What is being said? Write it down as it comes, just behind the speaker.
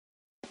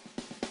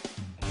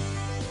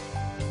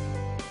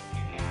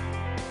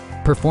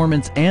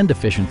Performance and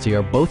efficiency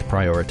are both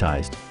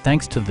prioritized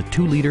thanks to the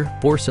 2-liter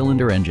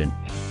 4-cylinder engine,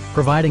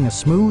 providing a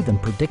smooth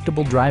and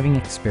predictable driving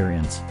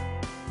experience.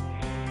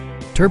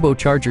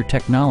 Turbocharger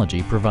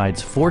technology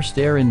provides forced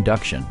air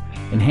induction,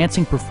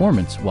 enhancing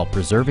performance while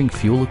preserving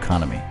fuel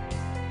economy.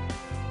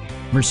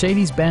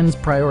 Mercedes-Benz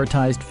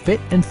prioritized fit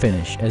and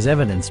finish as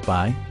evidenced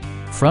by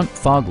front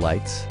fog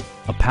lights,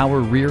 a power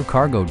rear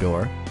cargo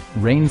door,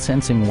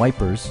 rain-sensing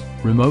wipers,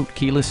 remote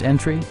keyless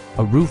entry,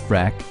 a roof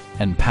rack,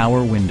 and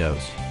power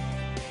windows.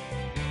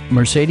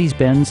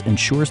 Mercedes-Benz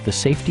ensures the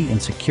safety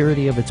and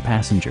security of its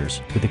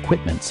passengers with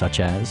equipment such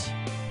as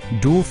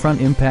dual front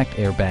impact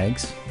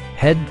airbags,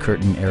 head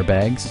curtain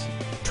airbags,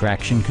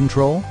 traction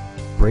control,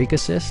 brake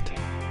assist,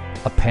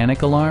 a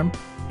panic alarm,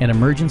 an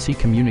emergency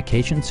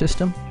communication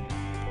system,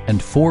 and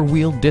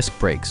 4-wheel disc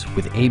brakes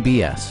with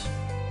ABS.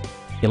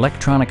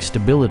 Electronic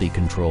stability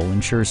control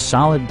ensures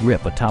solid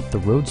grip atop the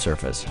road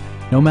surface,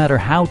 no matter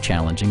how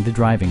challenging the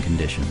driving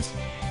conditions.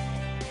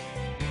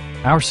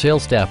 Our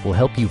sales staff will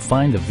help you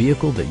find the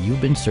vehicle that you've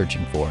been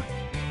searching for.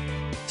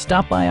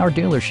 Stop by our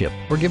dealership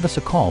or give us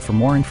a call for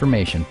more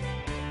information.